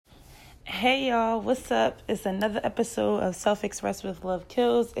Hey y'all, what's up? It's another episode of Self-Express with Love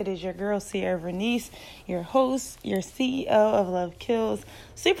Kills. It is your girl, Sierra Vernice, your host, your CEO of Love Kills.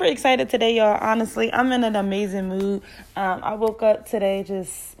 Super excited today, y'all. Honestly, I'm in an amazing mood. I woke up today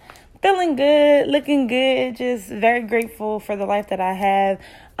just feeling good, looking good, just very grateful for the life that I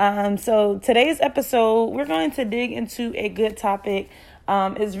have. So today's episode, we're going to dig into a good topic.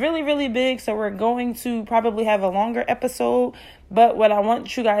 It's really, really big, so we're going to probably have a longer episode. But what I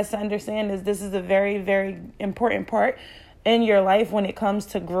want you guys to understand is this is a very, very important part in your life when it comes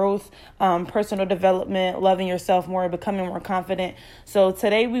to growth, personal development, loving yourself more, becoming more confident. So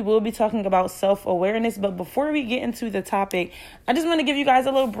today we will be talking about self-awareness. But before we get into the topic, I just want to give you guys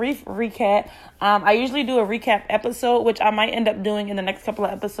a little brief recap. I usually do a recap episode, which I might end up doing in the next couple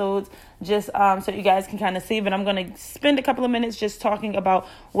of episodes, just so you guys can kind of see. But I'm going to spend a couple of minutes just talking about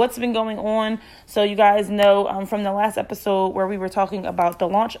what's been going on. So you guys know from the last episode where we were talking about the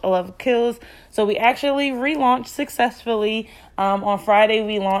launch of Love Kills. So we actually relaunched successfully. On Friday,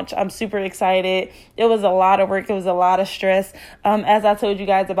 we launched. I'm super excited. It was a lot of work. It was a lot of stress, as I told you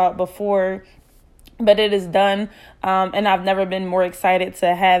guys about before. But it is done, and I've never been more excited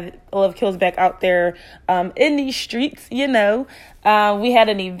to have Love Kills back out there in these streets, We had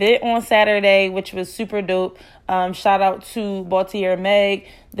an event on Saturday, which was super dope. Shout out to Baltier Meg.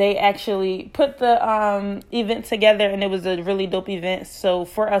 They actually put the event together, and it was a really dope event. So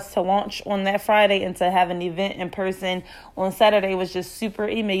for us to launch on that Friday and to have an event in person on Saturday was just super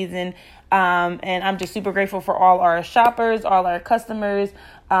amazing. And I'm just super grateful for all our shoppers, all our customers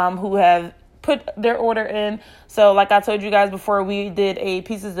who have put their order in. So like I told you guys before, we did a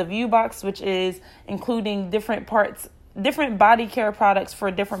Pieces of You box, which is including different body care products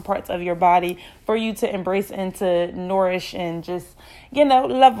for different parts of your body for you to embrace and to nourish and just,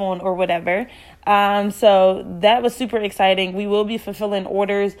 love on or whatever. So that was super exciting. We will be fulfilling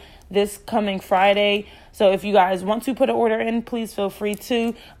orders this coming Friday. So if you guys want to put an order in, please feel free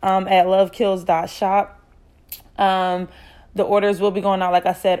to at lovekills.shop. The orders will be going out, like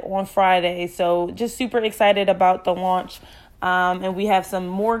I said, on Friday. So just super excited about the launch. And we have some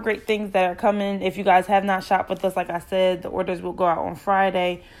more great things that are coming. If you guys have not shopped with us, like I said, the orders will go out on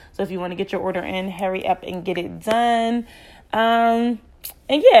Friday. So if you want to get your order in, hurry up and get it done. And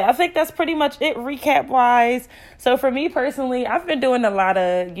yeah, I think that's pretty much it recap wise. So for me personally, I've been doing a lot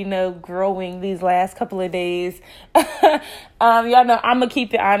of, growing these last couple of days. Y'all know I'm going to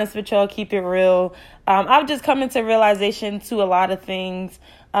keep it honest with y'all, keep it real. I've just come into realization to a lot of things.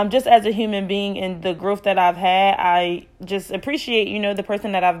 Just as a human being and the growth that I've had, I just appreciate, the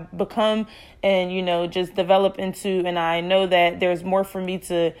person that I've become and, just develop into. And I know that there's more for me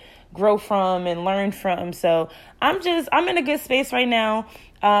to grow from and learn from. So I'm in a good space right now.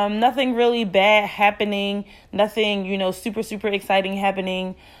 Nothing really bad happening. Nothing, super, super exciting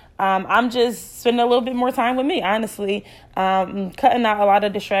happening. I'm just spending a little bit more time with me, honestly. Cutting out a lot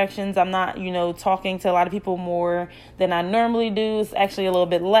of distractions. I'm not, talking to a lot of people more than I normally do. It's actually a little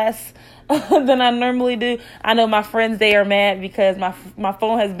bit less than I normally do. I know my friends, they are mad because my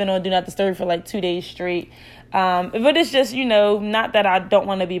phone has been on Do Not Disturb for like 2 days straight. But it's just, not that I don't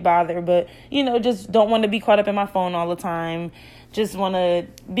want to be bothered, but, just don't want to be caught up in my phone all the time. Just want to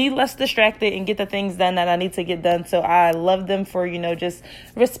be less distracted and get the things done that I need to get done. So I love them for, just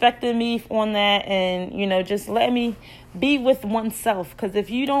respecting me on that and, just letting me be with oneself. Because if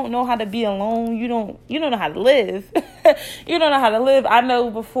you don't know how to be alone, you don't know how to live. You don't know how to live. I know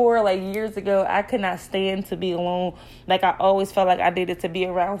before, like years ago, I could not stand to be alone. Like I always felt like I needed to be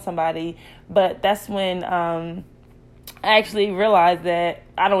around somebody. But that's when I actually realized that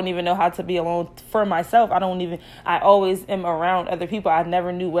I don't even know how to be alone for myself. I always am around other people. I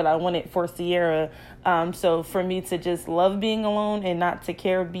never knew what I wanted for Sierra. So for me to just love being alone and not to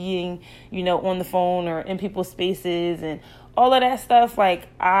care being, on the phone or in people's spaces and all of that stuff, like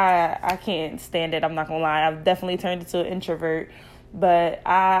I can't stand it. I'm not gonna lie. I've definitely turned into an introvert, but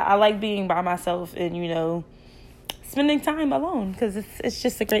I like being by myself and, spending time alone because it's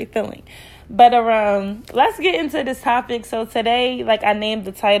just a great feeling. But let's get into this topic. So today, like I named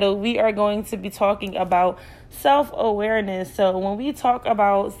the title, we are going to be talking about self-awareness. So when we talk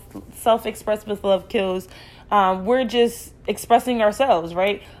about self-express with Love Kills, we're just expressing ourselves,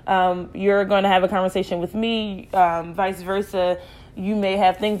 right? You're going to have a conversation with me, vice versa. You may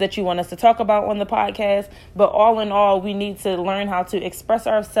have things that you want us to talk about on the podcast, but all in all, we need to learn how to express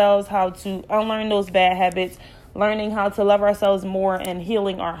ourselves, how to unlearn those bad habits, learning how to love ourselves more and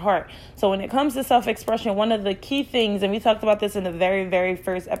healing our heart. So when it comes to self-expression, one of the key things, and we talked about this in the very, very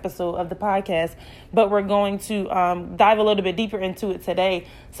first episode of the podcast, but we're going to dive a little bit deeper into it today.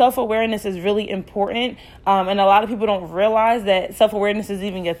 Self-awareness is really important. And a lot of people don't realize that self-awareness is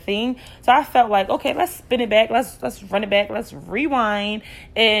even a thing. So I felt like, okay, let's spin it back. Let's run it back. Let's rewind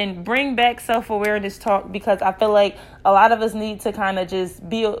and bring back self-awareness talk, because I feel like a lot of us need to kind of just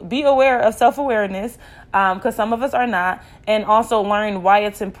be aware of self-awareness, because some of us are not, and also learn why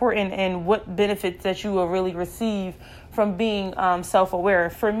it's important and what benefits that you will really receive from being self-aware.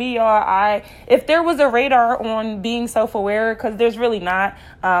 For me, y'all, if there was a radar on being self-aware, because there's really not,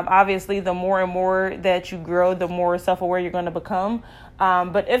 obviously the more and more that you grow, the more self-aware you're going to become.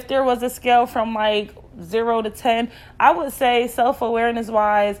 But if there was a scale from like 0 to 10, I would say self-awareness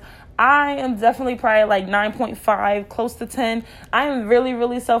wise, I am definitely probably like 9.5, close to 10. I am really,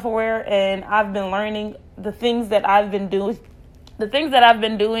 really self-aware, and I've been learning the things that I've been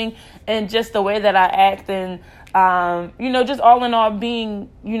doing, and just the way that I act, and just all in all being,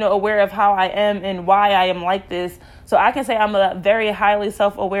 aware of how I am and why I am like this. So I can say I'm a very highly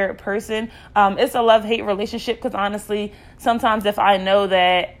self-aware person. It's a love-hate relationship, because honestly, sometimes if I know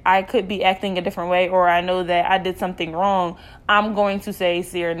that I could be acting a different way, or I know that I did something wrong, I'm going to say,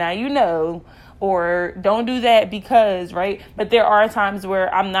 Sierra, now or don't do that because, right? But there are times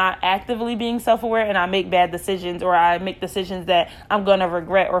where I'm not actively being self-aware and I make bad decisions, or I make decisions that I'm going to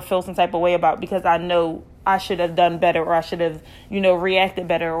regret or feel some type of way about, because I know I should have done better, or I should have, reacted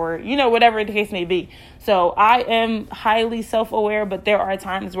better, or, whatever the case may be. So I am highly self-aware, but there are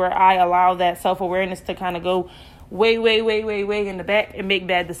times where I allow that self-awareness to kind of go way, way, way, way, way in the back and make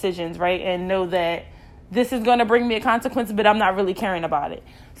bad decisions, right? And know that this is going to bring me a consequence, but I'm not really caring about it.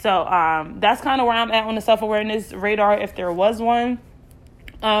 So that's kind of where I'm at on the self-awareness radar, if there was one.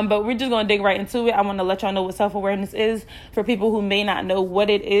 But we're just going to dig right into it. I want to let y'all know what self-awareness is for people who may not know what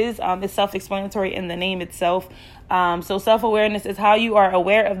it is. It's self-explanatory in the name itself. So self-awareness is how you are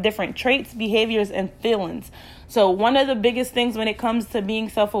aware of different traits, behaviors, and feelings. So one of the biggest things when it comes to being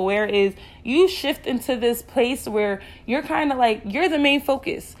self-aware is you shift into this place where you're kind of like, you're the main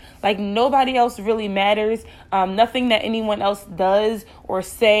focus. Like nobody else really matters. Nothing that anyone else does or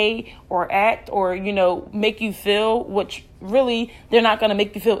say or act or, make you feel, which really they're not going to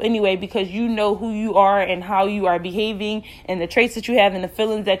make you feel anyway, because you know who you are and how you are behaving and the traits that you have and the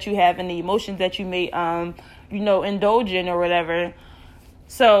feelings that you have and the emotions that you may, indulge in or whatever.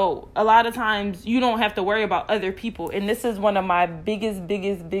 So a lot of times you don't have to worry about other people. And this is one of my biggest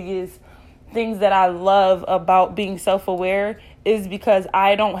things that I love about being self-aware, is because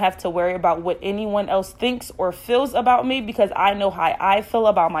I don't have to worry about what anyone else thinks or feels about me, because I know how I feel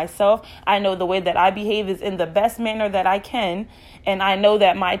about myself. I know the way that I behave is in the best manner that I can. And I know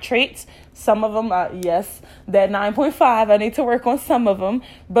that my traits, some of them, yes, that 9.5, I need to work on some of them,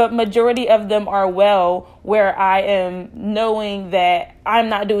 but majority of them are where I am knowing that I'm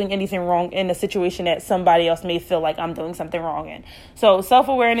not doing anything wrong in a situation that somebody else may feel like I'm doing something wrong in. So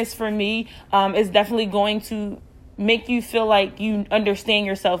self-awareness for me is definitely going to make you feel like you understand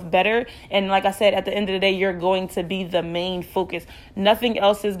yourself better. And like I said, at the end of the day, you're going to be the main focus. Nothing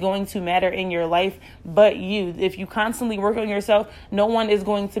else is going to matter in your life but you. If you constantly work on yourself, no one is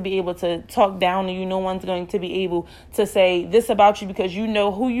going to be able to talk down to you. No one's going to be able to say this about you, because you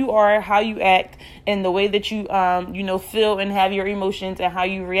know who you are, how you act, and the way that you, feel and have your emotions and how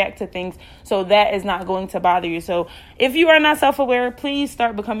you react to things. So that is not going to bother you. So if you are not self-aware, please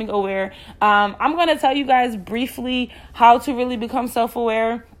start becoming aware. I'm going to tell you guys briefly how to really become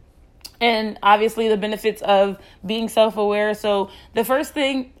self-aware, and obviously the benefits of being self-aware. So the first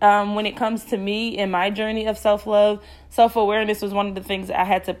thing, when it comes to me in my journey of self-love, self-awareness was one of the things that I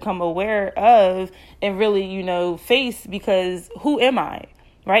had to become aware of and really, face, because who am I?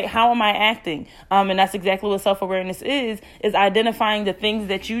 Right? How am I acting? And that's exactly what self-awareness is identifying the things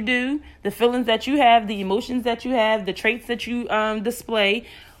that you do, the feelings that you have, the emotions that you have, the traits that you display.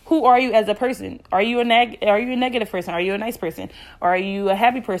 Who are you as a person? Are you a negative person? Are you a nice person? Or are you a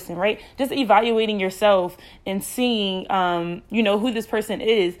happy person, right? Just evaluating yourself and seeing, who this person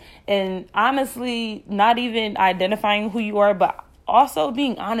is. And honestly, not even identifying who you are, but also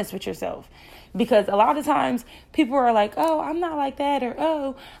being honest with yourself. Because a lot of times people are like, oh, I'm not like that, or,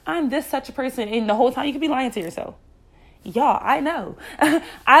 oh, I'm this such a person. And the whole time you could be lying to yourself. Y'all, I know.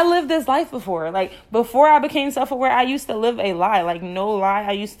 I lived this life before. Like, before I became self-aware, I used to live a lie. Like, no lie.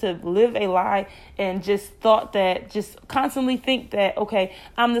 I used to live a lie and just constantly think that, okay,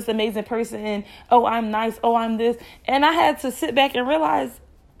 I'm this amazing person. And, oh, I'm nice. Oh, I'm this. And I had to sit back and realize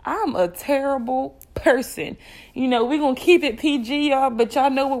I'm a terrible person. We're going to keep it PG, y'all, but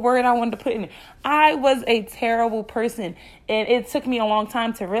y'all know what word I wanted to put in it. I was a terrible person. And it took me a long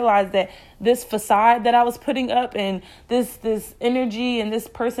time to realize that this facade that I was putting up and this energy and this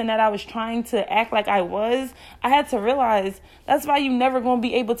person that I was trying to act like I was, I had to realize that's why you're never going to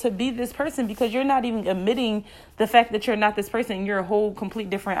be able to be this person, because you're not even admitting the fact that you're not this person. You're a whole complete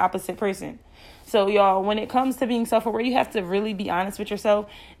different opposite person. So y'all, when it comes to being self-aware, you have to really be honest with yourself.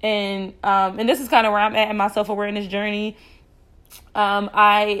 And this is kind of where I'm at in my self-awareness journey. When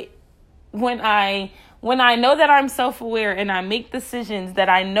I know that I'm self-aware and I make decisions that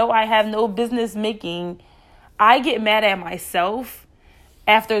I know I have no business making, I get mad at myself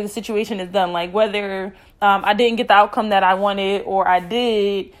after the situation is done. Like whether I didn't get the outcome that I wanted or I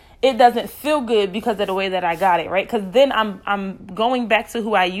did, it doesn't feel good because of the way that I got it, right? Because then I'm going back to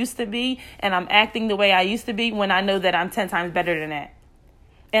who I used to be and I'm acting the way I used to be when I know that I'm 10 times better than that.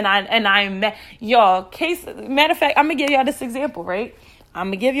 Y'all, matter of fact, I'm gonna give y'all this example, right? I'm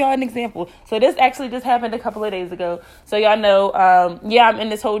gonna give y'all an example. So this actually just happened a couple of days ago. So y'all know, I'm in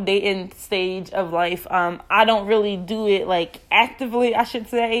this whole dating stage of life. I don't really do it like actively, I should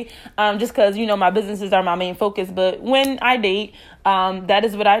say, just because, my businesses are my main focus. But when I date, that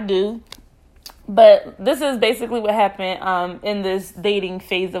is what I do. But this is basically what happened in this dating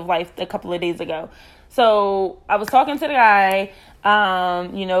phase of life a couple of days ago. So I was talking to the guy, blah,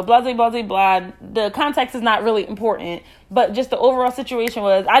 blah, blah, blah. The context is not really important, but just the overall situation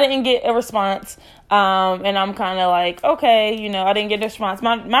was I didn't get a response. And I'm kind of like, okay, I didn't get a response.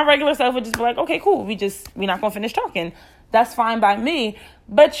 My regular self would just be like, okay, cool. We're not going to finish talking. That's fine by me.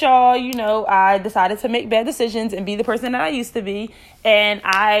 But y'all, I decided to make bad decisions and be the person that I used to be. And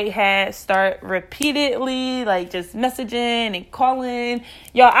I had start repeatedly, just messaging and calling.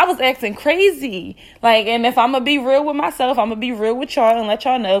 Y'all, I was acting crazy. And if I'm going to be real with myself, I'm going to be real with y'all and let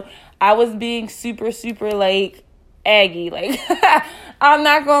y'all know I was being super, super, aggy. I'm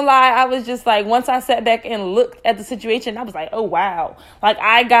not going to lie. I was just once I sat back and looked at the situation, I was like, oh, wow.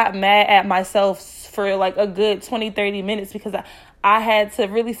 I got mad at myself for a good 20-30 minutes because I had to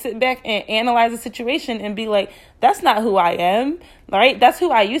really sit back and analyze the situation and be like, that's not who I am, right? That's who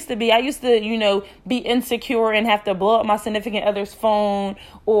I used to be. I used to, be insecure and have to blow up my significant other's phone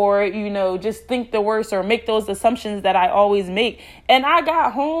or, just think the worst or make those assumptions that I always make. And I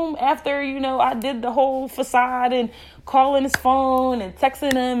got home after, I did the whole facade and calling his phone and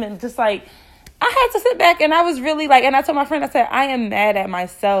texting him and just I had to sit back and I was really and I told my friend, I said, I am mad at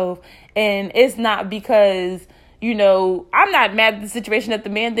myself. And it's not because, I'm not mad at the situation that the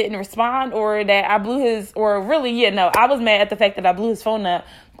man didn't respond or that I blew his, or really, I was mad at the fact that I blew his phone up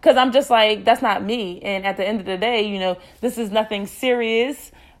because I'm just that's not me. And at the end of the day, this is nothing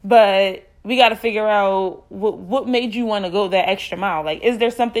serious, but we got to figure out what made you want to go that extra mile. Is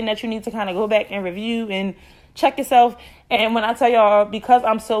there something that you need to kind of go back and review and check yourself? And when I tell y'all, because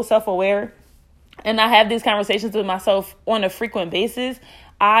I'm so self-aware and I have these conversations with myself on a frequent basis,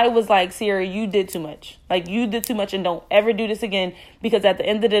 I was like, Sierra, you did too much. You did too much and don't ever do this again. Because at the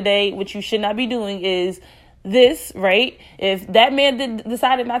end of the day, what you should not be doing is this, right? If that man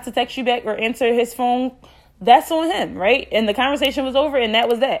decided not to text you back or answer his phone, that's on him, right? And the conversation was over and that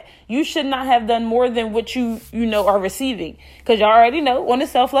was that. You should not have done more than what you are receiving. Because y'all already know on the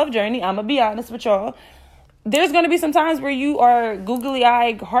self-love journey, I'm going to be honest with y'all, there's going to be some times where you are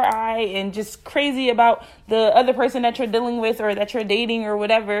googly-eyed, heart-eyed, and just crazy about the other person that you're dealing with or that you're dating or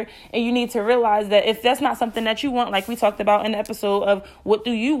whatever. And you need to realize that if that's not something that you want, like we talked about in the episode of what do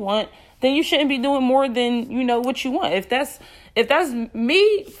you want, then you shouldn't be doing more than, what you want. If that's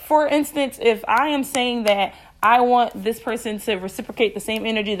me, for instance, if I am saying that I want this person to reciprocate the same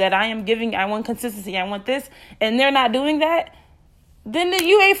energy that I am giving, I want consistency, I want this, and they're not doing that, then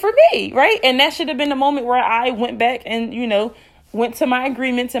you ain't for me, right? And that should have been the moment where I went back and, went to my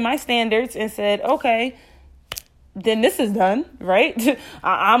agreements and my standards and said, okay, then this is done, right?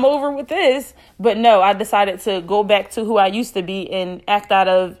 I'm over with this. But no, I decided to go back to who I used to be and act out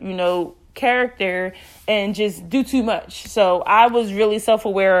of, character and just do too much. So I was really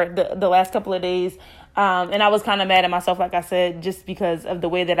self-aware the last couple of days. And I was kind of mad at myself, like I said, just because of the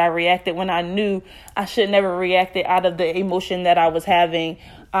way that I reacted when I knew I should never reacted out of the emotion that I was having,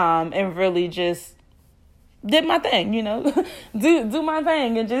 and really just did my thing, do my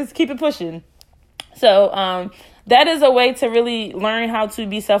thing and just keep it pushing. So, that is a way to really learn how to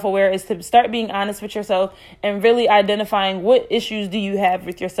be self-aware, is to start being honest with yourself and really identifying what issues do you have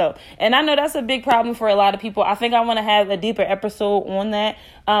with yourself. And I know that's a big problem for a lot of people. I think I want to have a deeper episode on that.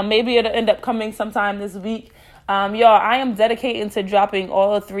 Maybe it'll end up coming sometime this week. Y'all, I am dedicating to dropping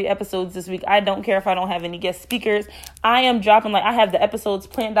all 3 episodes this week. I don't care if I don't have any guest speakers. I am dropping, I have the episodes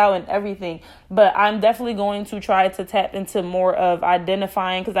planned out and everything, but I'm definitely going to try to tap into more of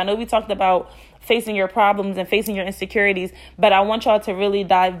identifying, because I know we talked about facing your problems and facing your insecurities, but I want y'all to really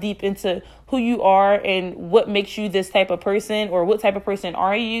dive deep into who you are and what makes you this type of person, or what type of person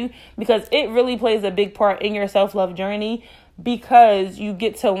are you, because it really plays a big part in your self-love journey, because you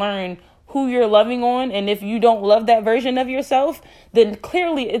get to learn who you're loving on. And if you don't love that version of yourself, then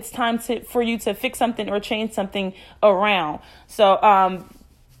clearly it's time for you to fix something or change something around. So,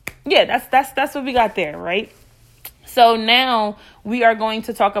 that's what we got there, right? So now we are going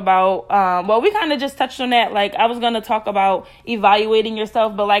to talk about, we kind of just touched on that. Like, I was going to talk about evaluating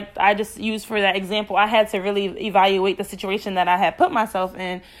yourself, but like I just used for that example, I had to really evaluate the situation that I had put myself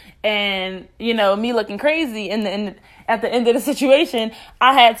in, and, me looking crazy at the end of the situation,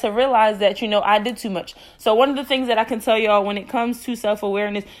 I had to realize that, I did too much. So one of the things that I can tell y'all when it comes to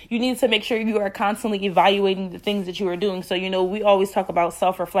self-awareness, you need to make sure you are constantly evaluating the things that you are doing. So, we always talk about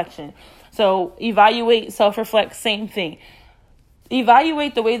self-reflection. So evaluate, self-reflect, same thing.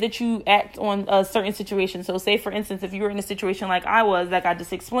 Evaluate the way that you act on a certain situation. So say, for instance, if you were in a situation like I was, like I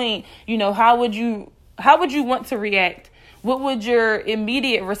just explained, how would you want to react? What would your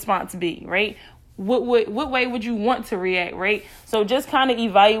immediate response be, right? What way would you want to react, right? So just kind of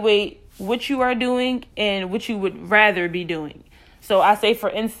evaluate what you are doing and what you would rather be doing. So I say, for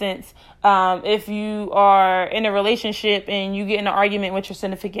instance, if you are in a relationship and you get in an argument with your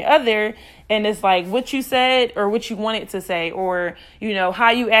significant other, and it's like what you said or what you wanted to say, or,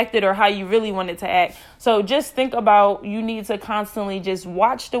 how you acted or how you really wanted to act. So just think about, you need to constantly just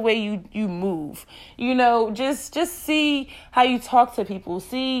watch the way you move, just see how you talk to people,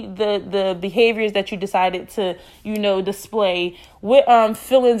 see the behaviors that you decided to, display. What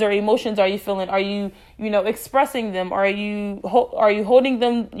feelings or emotions are you feeling? Are you, expressing them? Are you holding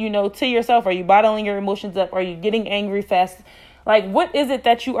them, to yourself? Are you bottling your emotions up? Are you getting angry fast? Like, what is it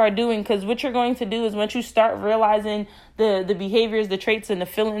that you are doing? Because what you're going to do is, once you start realizing the behaviors, the traits, and the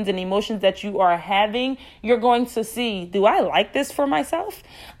feelings and emotions that you are having, you're going to see, do I like this for myself?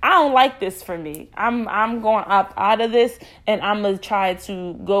 I don't like this for me. I'm going up out of this, and I'm going to try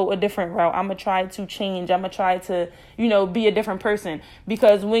to go a different route. I'm going to try to change. I'm going to try to, be a different person.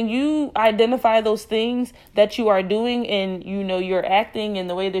 Because when you identify those things that you are doing, and, you're acting and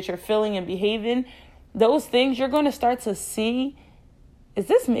the way that you're feeling and behaving, those things, you're going to start to see, is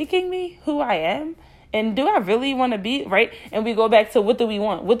this making me who I am? And do I really want to be, right? And we go back to, what do we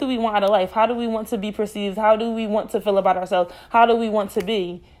want? What do we want out of life? How do we want to be perceived? How do we want to feel about ourselves? How do we want to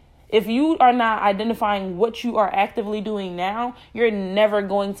be? If you are not identifying what you are actively doing now, you're never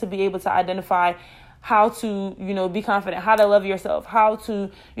going to be able to identify how to, be confident, how to love yourself, how to,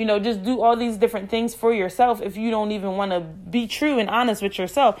 just do all these different things for yourself if you don't even want to be true and honest with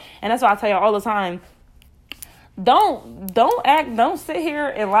yourself. And that's why I tell you all the time, don't sit here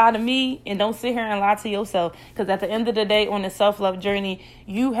and lie to me, and don't sit here and lie to yourself. Because at the end of the day, on the self-love journey,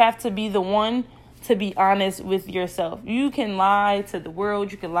 you have to be the one to be honest with yourself. You can lie to the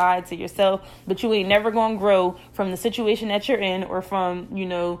world, you can lie to yourself, but you ain't never going to grow from the situation that you're in, or from,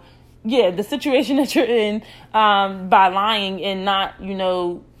 the situation that you're in, by lying and not,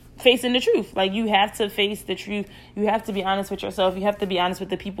 facing the truth. Like, you have to face the truth. You have to be honest with yourself. You have to be honest with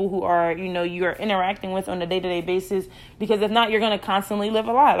the people who are, you're interacting with on a day-to-day basis, because if not, you're going to constantly live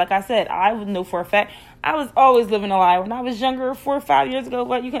a lie. Like I said, I would know for a fact, I was always living a lie. When I was younger, 4 or 5 years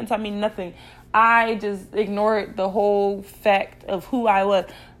ago, you couldn't tell me nothing. I just ignored the whole fact of who I was.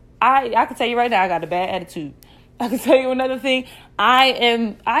 I can tell you right now, I got a bad attitude. I can tell you another thing. I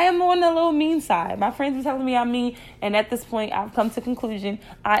am on the little mean side. My friends are telling me I'm mean, and at this point, I've come to the conclusion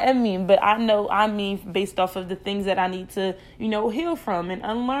I am mean. But I know I'm mean based off of the things that I need to, heal from and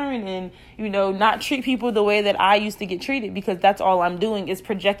unlearn, and not treat people the way that I used to get treated, because that's all I'm doing is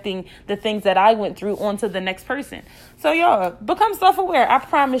projecting the things that I went through onto the next person. So y'all, become self-aware. I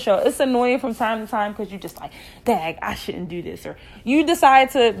promise y'all, it's annoying from time to time, because you just like, dang, I shouldn't do this, or you decide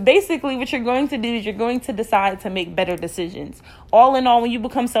to. Basically, what you're going to do is you're going to decide to make better decisions. All in all, when you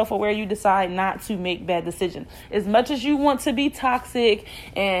become self-aware, you decide not to make bad decisions. As much as you want to be toxic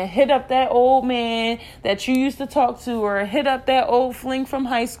and hit up that old man that you used to talk to, or hit up that old fling from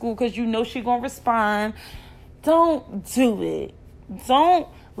high school because she gonna respond, don't do it. Don't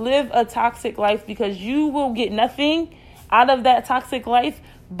live a toxic life, because you will get nothing out of that toxic life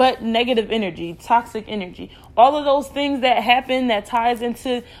but negative energy, toxic energy. All of those things that happen that ties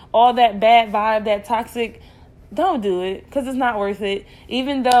into all that bad vibe, that toxic don't do it, because it's not worth it.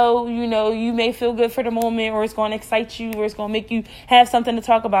 Even though, you may feel good for the moment, or it's going to excite you, or it's going to make you have something to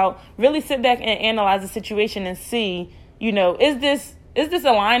talk about, really sit back and analyze the situation and see, is this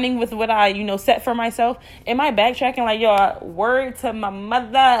aligning with what I, set for myself? Am I backtracking? Like, y'all, word to my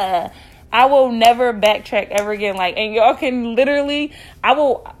mother, I will never backtrack ever again. Like, and y'all can literally, I'm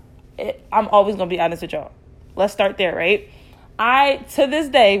always going to be honest with y'all. Let's start there, right? To this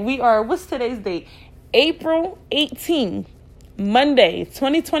day, what's today's date? April 18, Monday,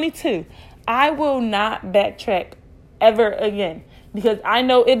 2022. I will not backtrack ever again, because I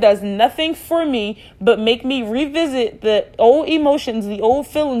know it does nothing for me but make me revisit the old emotions, the old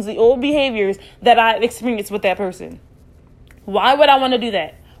feelings, the old behaviors that I experienced with that person. Why would I want to do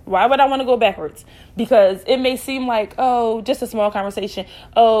that? Why would I want to go backwards? Because it may seem like, oh, just a small conversation.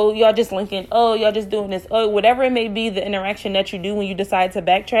 Oh, y'all just linking. Oh, y'all just doing this. Oh, whatever it may be, the interaction that you do when you decide to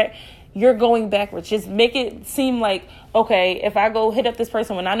backtrack, you're going backwards. Just make it seem like, okay, if I go hit up this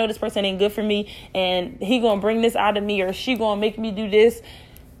person when I know this person ain't good for me, and he gonna bring this out of me, or she gonna make me do this,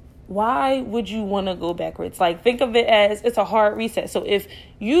 why would you want to go backwards? Like, think of it as it's a hard reset. So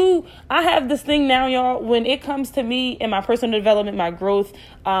I have this thing now, y'all, when it comes to me and my personal development, my growth,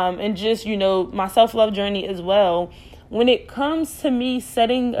 and just, my self-love journey as well. When it comes to me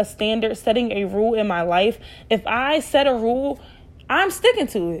setting a standard, setting a rule in my life, if I set a rule, I'm sticking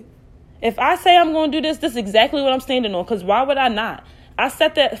to it. If I say I'm going to do this, this is exactly what I'm standing on. Because why would I not? I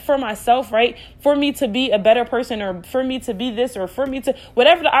set that for myself, right? For me to be a better person, or for me to be this, or for me to,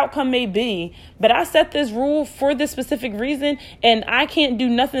 whatever the outcome may be. But I set this rule for this specific reason, and I can't do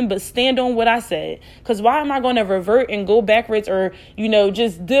nothing but stand on what I said. Because why am I going to revert and go backwards, or,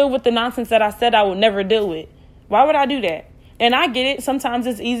 just deal with the nonsense that I said I would never deal with? Why would I do that? And I get it. Sometimes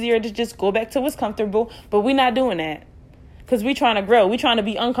it's easier to just go back to what's comfortable, but we're not doing that. Because we trying to grow. We trying to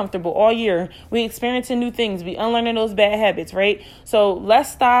be uncomfortable all year. We experiencing new things. We unlearning those bad habits, right? So let's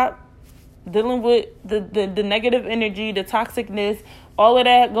stop dealing with the negative energy, the toxicness, all of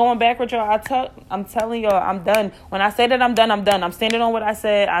that, going backwards, y'all. I'm telling y'all, I'm done. When I say that I'm done, I'm done. I'm standing on what I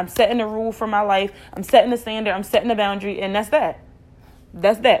said. I'm setting a rule for my life. I'm setting the standard. I'm setting a boundary. And that's that.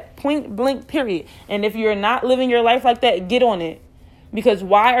 That's that. Point blank, period. And if you're not living your life like that, get on it. Because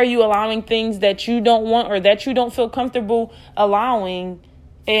why are you allowing things that you don't want, or that you don't feel comfortable allowing?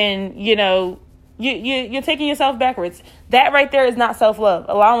 And, you're taking yourself backwards. That right there is not self-love,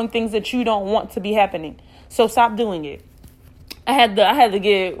 allowing things that you don't want to be happening. So stop doing it. I had to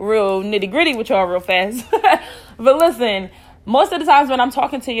get real nitty gritty with y'all real fast. But listen, most of the times when I'm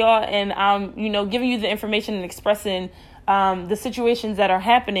talking to y'all and I'm, giving you the information and expressing the situations that are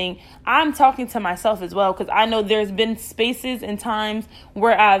happening, I'm talking to myself as well, because I know there's been spaces and times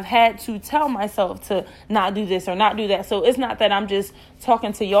where I've had to tell myself to not do this or not do that. So it's not that I'm just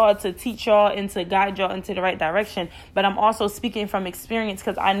talking to y'all to teach y'all and to guide y'all into the right direction, but I'm also speaking from experience,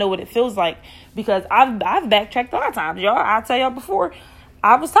 because I know what it feels like, because I've backtracked a lot of times, y'all. I'll tell y'all before,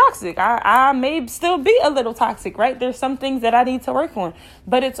 I was toxic. I may still be a little toxic, right? There's some things that I need to work on,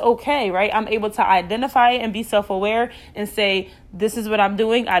 but it's okay, right? I'm able to identify it and be self-aware and say, this is what I'm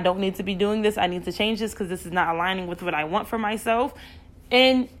doing. I don't need to be doing this. I need to change this because this is not aligning with what I want for myself,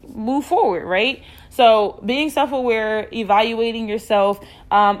 and move forward, right? So being self-aware, evaluating yourself.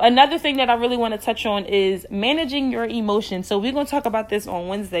 Another thing that I really want to touch on is managing your emotions. So we're going to talk about this on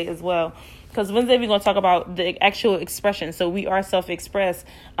Wednesday as well. Because Wednesday we're going to talk about the actual expression. So we are self-expressed.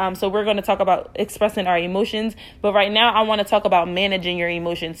 So we're going to talk about expressing our emotions. But right now I want to talk about managing your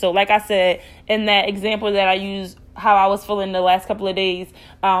emotions. So like I said, in that example that I used, how I was feeling the last couple of days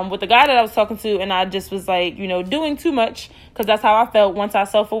with the guy that I was talking to, and I just was like, doing too much, because that's how I felt once I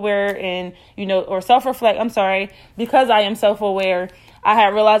self-aware and, or self-reflect. I'm sorry, because I am self-aware, I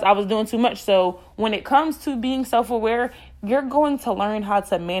had realized I was doing too much. So when it comes to being self-aware, you're going to learn how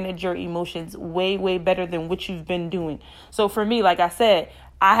to manage your emotions way, way better than what you've been doing. So for me, like I said,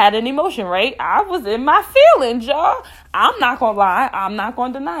 I had an emotion, right? I was in my feelings, y'all. I'm not going to lie. I'm not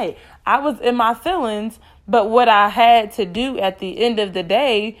going to deny it. I was in my feelings. But what I had to do at the end of the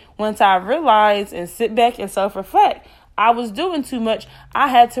day, once I realized and sit back and self-reflect, I was doing too much. I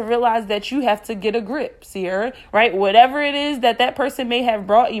had to realize that you have to get a grip, Sierra, right? Whatever it is that person may have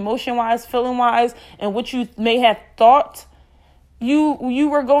brought emotion-wise, feeling-wise, and what you may have thought you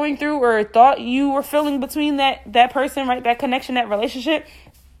were going through or thought you were feeling between that person, right? That connection, that relationship,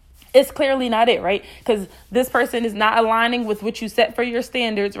 it's clearly not it, right? Because this person is not aligning with what you set for your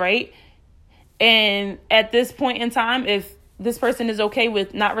standards, right? And at this point in time, if this person is okay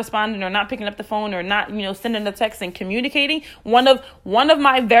with not responding or not picking up the phone or not, sending a text and communicating, one of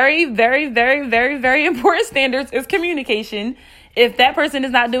my very, very, very, very, very important standards is communication. If that person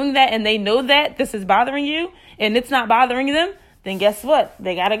is not doing that and they know that this is bothering you and it's not bothering them, then guess what?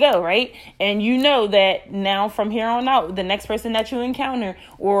 They got to go, right? And you know that now from here on out, the next person that you encounter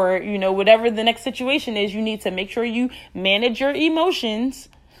or, whatever the next situation is, you need to make sure you manage your emotions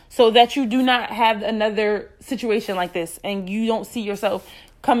so that you do not have another situation like this and you don't see yourself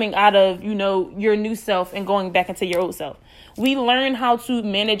coming out of, your new self and going back into your old self. We learn how to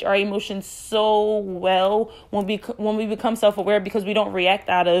manage our emotions so well when we become self-aware because we don't react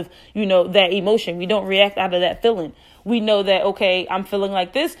out of, that emotion. We don't react out of that feeling. We know that, okay, I'm feeling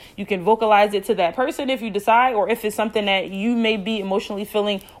like this. You can vocalize it to that person if you decide, or if it's something that you may be emotionally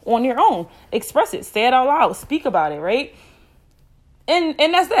feeling on your own. Express it. Say it out loud. Speak about it, right? And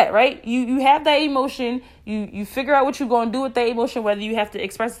that's that, right? You have that emotion. You figure out what you're going to do with that emotion, whether you have to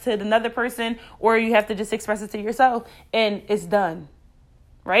express it to another person or you have to just express it to yourself, and it's done,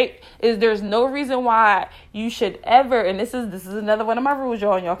 right? There's no reason why you should ever, and this is another one of my rules,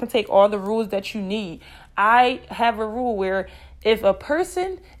 y'all, and y'all can take all the rules that you need. I have a rule where if a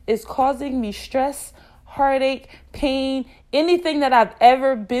person is causing me stress, heartache, pain, anything that I've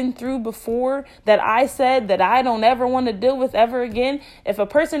ever been through before that I said that I don't ever want to deal with ever again, if a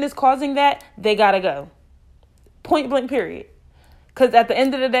person is causing that, they got to go. Point blank, period. Because at the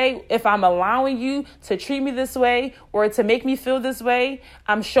end of the day, if I'm allowing you to treat me this way or to make me feel this way,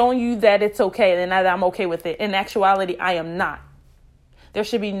 I'm showing you that it's okay and that I'm okay with it. In actuality, I am not. There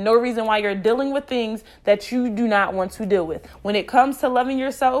should be no reason why you're dealing with things that you do not want to deal with. When it comes to loving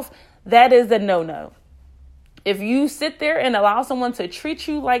yourself, that is a no-no. If you sit there and allow someone to treat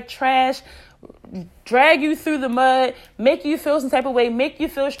you like trash, drag you through the mud, make you feel some type of way, make you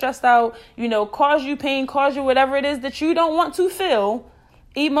feel stressed out, cause you pain, cause you whatever it is that you don't want to feel,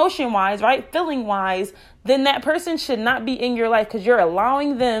 emotion-wise, right, feeling-wise, then that person should not be in your life because you're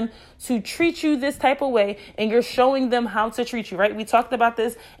allowing them to treat you this type of way and you're showing them how to treat you, right? We talked about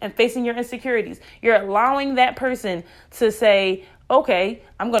this and facing your insecurities. You're allowing that person to say, okay,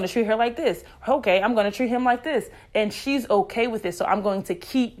 I'm going to treat her like this. Okay, I'm going to treat him like this. And she's okay with it, so I'm going to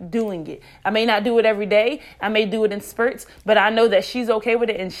keep doing it. I may not do it every day. I may do it in spurts, but I know that she's okay with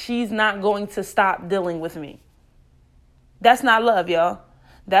it and she's not going to stop dealing with me. That's not love, y'all.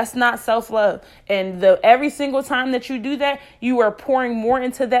 That's not self-love. And every single time that you do that, you are pouring more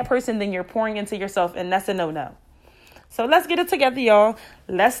into that person than you're pouring into yourself. And that's a no-no. So let's get it together, y'all.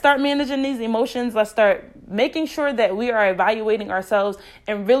 Let's start managing these emotions. Let's start making sure that we are evaluating ourselves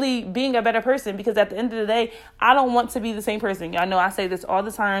and really being a better person. Because at the end of the day, I don't want to be the same person. Y'all know I say this all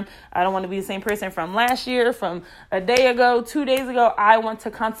the time. I don't want to be the same person from last year, from a day ago, 2 days ago. I want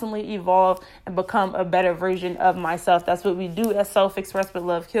to constantly evolve and become a better version of myself. That's what we do at Self-Express with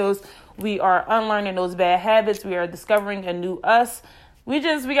Love Kills. We are unlearning those bad habits. We are discovering a new us. We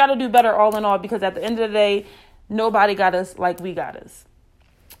got to do better all in all, because at the end of the day, nobody got us like we got us.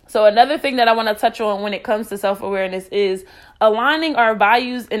 So another thing that I want to touch on when it comes to self-awareness is aligning our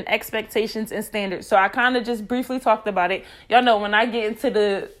values and expectations and standards. So I kind of just briefly talked about it. Y'all know when I get into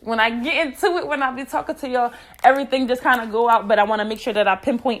it, when I be talking to y'all, everything just kind of go out, but I want to make sure that I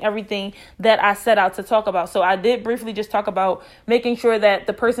pinpoint everything that I set out to talk about. So I did briefly just talk about making sure that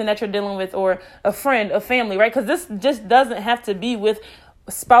the person that you're dealing with, or a friend, a family, right? Because this just doesn't have to be with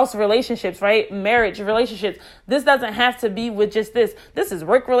spouse relationships, right? Marriage relationships. This doesn't have to be with just this. This is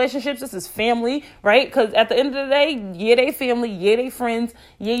work relationships. This is family, right? Because at the end of the day, yeah, they family, yeah, they friends.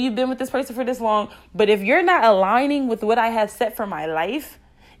 Yeah, you've been with this person for this long. But if you're not aligning with what I have set for my life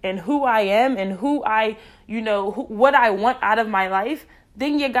and who I am and who I, what I want out of my life,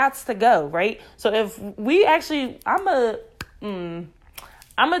 then you got to go, right? So if we actually, I'm going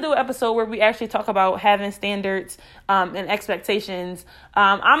to do an episode where we actually talk about having standards and expectations.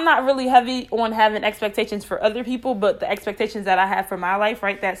 I'm not really heavy on having expectations for other people, but the expectations that I have for my life,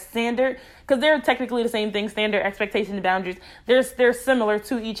 right? That standard, because they're technically the same thing, standard, expectation, and boundaries. They're similar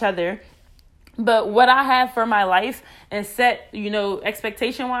to each other. But what I have for my life and set,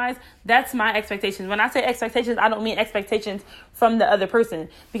 expectation wise, that's my expectations. When I say expectations, I don't mean expectations from the other person,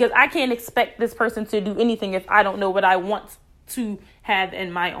 because I can't expect this person to do anything if I don't know what I want to have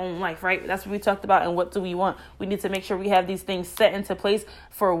in my own life, right? That's what we talked about. And what do we want? We need to make sure we have these things set into place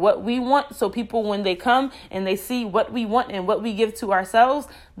for what we want. So people, when they come and they see what we want and what we give to ourselves,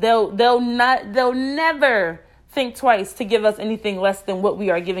 they'll never think twice to give us anything less than what we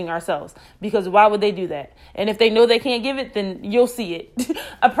are giving ourselves. Because why would they do that? And if they know they can't give it, then you'll see it.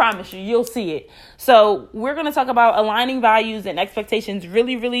 I promise you'll see it. So we're going to talk about aligning values and expectations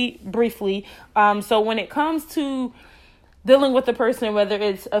really, really briefly. So when it comes to dealing with a person, whether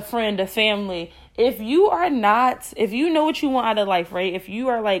it's a friend, a family, If you know what you want out of life, right? If you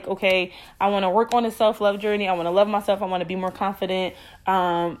are like, okay, I want to work on a self-love journey. I want to love myself. I want to be more confident.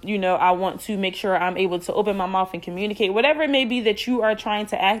 I want to make sure I'm able to open my mouth and communicate, whatever it may be that you are trying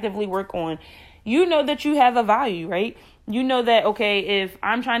to actively work on. You know that you have a value, right? You know that, okay, if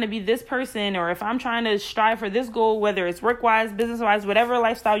I'm trying to be this person, or if I'm trying to strive for this goal, whether it's work-wise, business-wise, whatever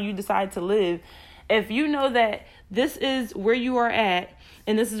lifestyle you decide to live, if you know that this is where you are at,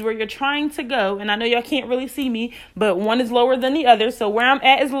 and this is where you're trying to go, and I know y'all can't really see me, but one is lower than the other, so where I'm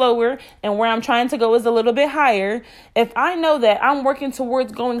at is lower, and where I'm trying to go is a little bit higher. If I know that I'm working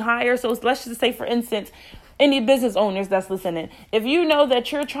towards going higher, so let's just say, for instance, any business owners that's listening, if you know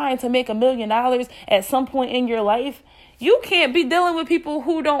that you're trying to make $1 million at some point in your life, you can't be dealing with people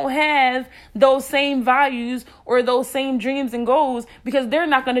who don't have those same values or those same dreams and goals, because they're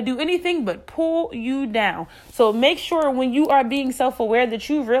not going to do anything but pull you down. So make sure when you are being self-aware that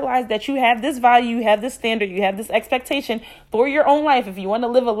you realize that you have this value, you have this standard, you have this expectation for your own life. If you want to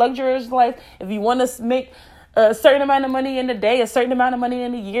live a luxurious life, if you want to make a certain amount of money in a day, a certain amount of money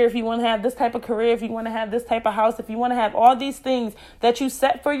in a year, if you want to have this type of career, if you want to have this type of house, if you want to have all these things that you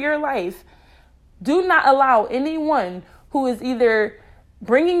set for your life, do not allow anyone who is either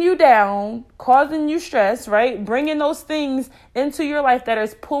bringing you down, causing you stress, right? Bringing those things into your life that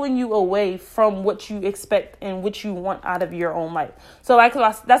is pulling you away from what you expect and what you want out of your own life. So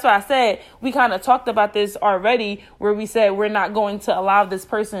that's why I said we kind of talked about this already, where we said we're not going to allow this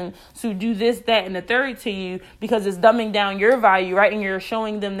person to do this, that, and the third to you, because it's dumbing down your value, right? And you're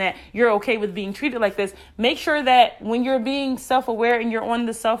showing them that you're okay with being treated like this. Make sure that when you're being self-aware and you're on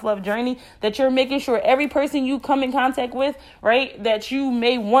the self-love journey, that you're making sure every person you come in contact with, right, that you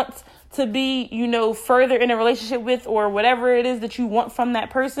may want to be, further in a relationship with, or whatever it is that you want from that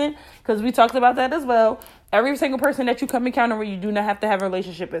person, because we talked about that as well. Every single person that you come encounter with, you do not have to have a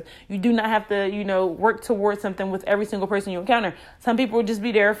relationship with. You do not have to, work towards something with every single person you encounter. Some people will just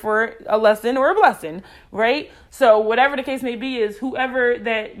be there for a lesson or a blessing, right? So whatever the case may be, is whoever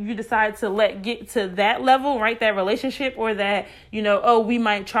that you decide to let get to that level, right, that relationship, or that, we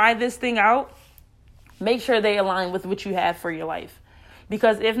might try this thing out, make sure they align with what you have for your life.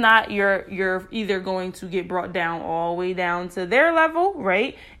 Because if not, you're either going to get brought down all the way down to their level,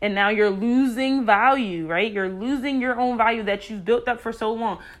 right? And now you're losing value, right? You're losing your own value that you've built up for so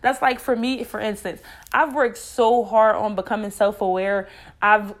long. That's like for me, for instance, I've worked so hard on becoming self-aware.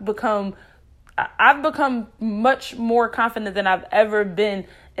 I've become much more confident than I've ever been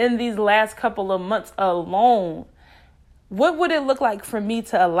in these last couple of months alone. What would it look like for me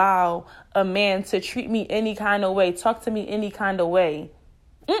to allow a man to treat me any kind of way, talk to me any kind of way?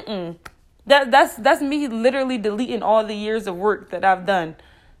 That's me literally deleting all the years of work that I've done.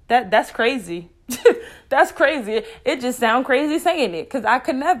 That's crazy. That's crazy. It just sounds crazy saying it, because I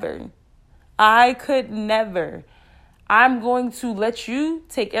could never. I'm going to let you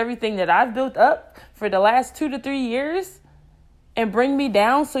take everything that I've built up for the last 2 to 3 years and bring me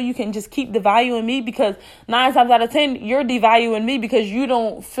down so you can just keep devaluing me, because 9 times out of 10, you're devaluing me because you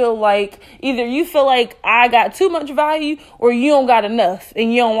don't feel like, either you feel like I got too much value, or you don't got enough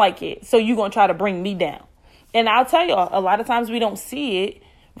and you don't like it. So you're going to try to bring me down. And I'll tell y'all, a lot of times we don't see it,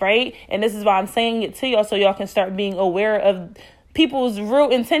 right? And this is why I'm saying it to y'all, so y'all can start being aware of people's real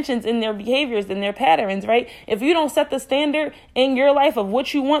intentions in their behaviors and their patterns, right? If you don't set the standard in your life of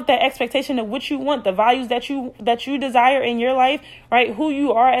what you want, that expectation of what you want, the values that you desire in your life, right? Who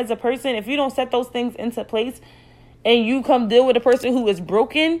you are as a person, if you don't set those things into place, and you come deal with a person who is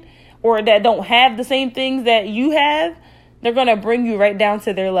broken or that don't have the same things that you have, they're going to bring you right down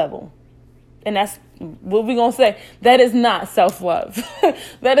to their level. And that's what we're going to say. That is not self-love.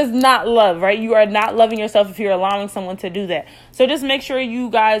 That is not love, right? You are not loving yourself if you're allowing someone to do that. So just make sure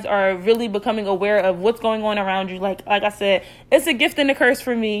you guys are really becoming aware of what's going on around you. Like I said, it's a gift and a curse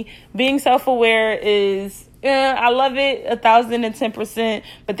for me. Being self-aware is, I love it 1,010%,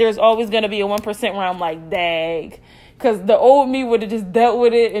 but there's always going to be a 1% where I'm like, dang. Because the old me would have just dealt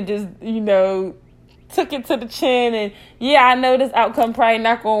with it and just, took it to the chin, and I know this outcome probably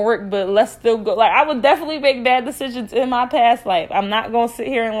not going to work, but let's still go. Like, I would definitely make bad decisions in my past life. I'm not going to sit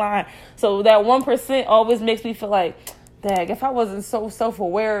here and lie. So that 1% always makes me feel like, dang, if I wasn't so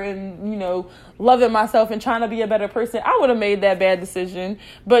self-aware and, loving myself and trying to be a better person, I would have made that bad decision.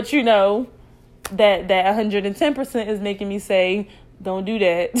 But, that 110% is making me say, don't do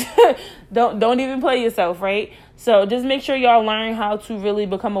that. Don't even play yourself, right? So just make sure y'all learn how to really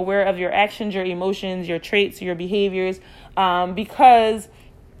become aware of your actions, your emotions, your traits, your behaviors, because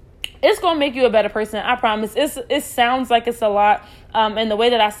it's going to make you a better person. I promise. It sounds like it's a lot. And the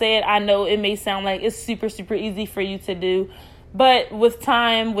way that I say it, I know it may sound like it's super, super easy for you to do. But with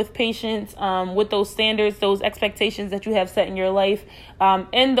time, with patience, with those standards, those expectations that you have set in your life,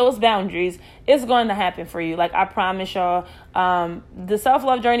 and those boundaries, it's going to happen for you. Like, I promise y'all, the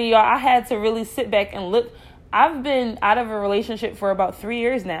self-love journey, y'all, I had to really sit back and look. I've been out of a relationship for about 3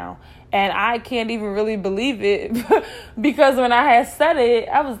 years now, and I can't even really believe it because when I had said it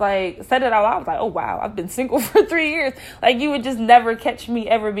out loud, I was like, oh, wow, I've been single for 3 years. Like, you would just never catch me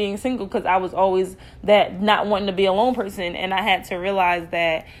ever being single because I was always that not wanting to be a lone person. And I had to realize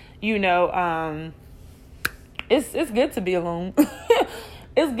that, it's good to be alone.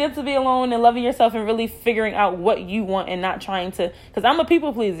 It's good to be alone and loving yourself and really figuring out what you want and not trying to, because I'm a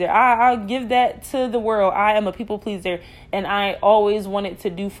people pleaser. I'll give that to the world. I am a people pleaser, and I always wanted to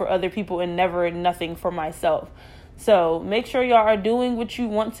do for other people and never nothing for myself. So make sure y'all are doing what you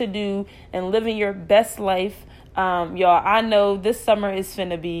want to do and living your best life. Y'all, I know this summer is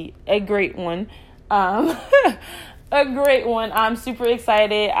finna be a great one. A great one. I'm super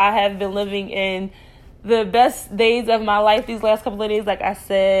excited. I have been living in the best days of my life these last couple of days. Like I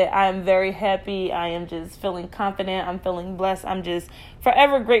said, I am very happy. I am just feeling confident. I'm feeling blessed. I'm just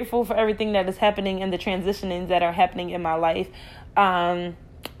forever grateful for everything that is happening and the transitionings that are happening in my life.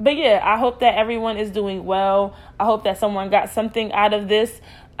 But yeah, I hope that everyone is doing well. I hope that someone got something out of this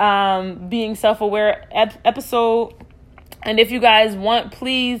being self-aware episode. And if you guys want,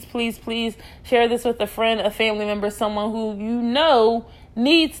 please share this with a friend, a family member, someone who you know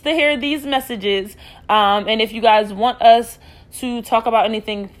needs to hear these messages. And if you guys want us to talk about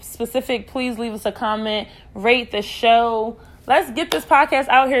anything specific, please leave us a comment, rate the show. Let's get this podcast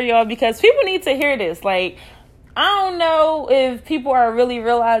out here, y'all, because people need to hear this. Like, I don't know if people are really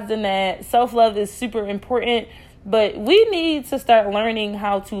realizing that self-love is super important, but we need to start learning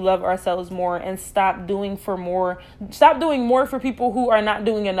how to love ourselves more and stop doing more for people who are not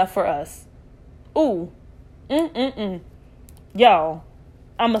doing enough for us. Ooh. Y'all,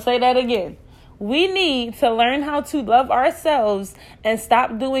 I'm going to say that again. We need to learn how to love ourselves and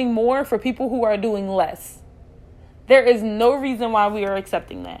stop doing more for people who are doing less. There is no reason why we are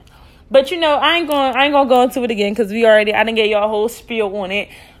accepting that. But I ain't gonna go into it again because I didn't get y'all a whole spiel on it.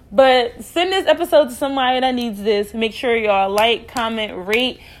 But send this episode to somebody that needs this. Make sure y'all like, comment,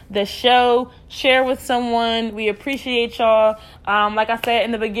 rate the show, share with someone. We appreciate y'all. Like I said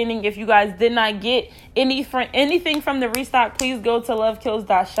in the beginning, if you guys did not get anything from the restock, please go to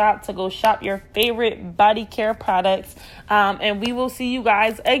lovekills.shop to go shop your favorite body care products. And we will see you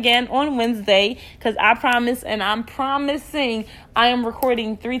guys again on Wednesday, because I promise, and I'm promising, I am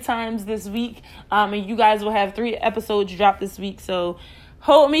recording 3 times this week. And you guys will have 3 episodes dropped this week. So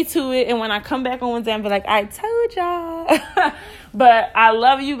hold me to it. And when I come back on Wednesday, I'll be like, I told y'all. But I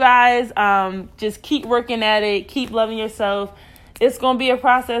love you guys. Just keep working at it. Keep loving yourself. It's going to be a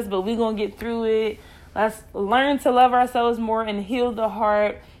process, but we're going to get through it. Let's learn to love ourselves more and heal the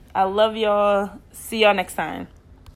heart. I love y'all. See y'all next time.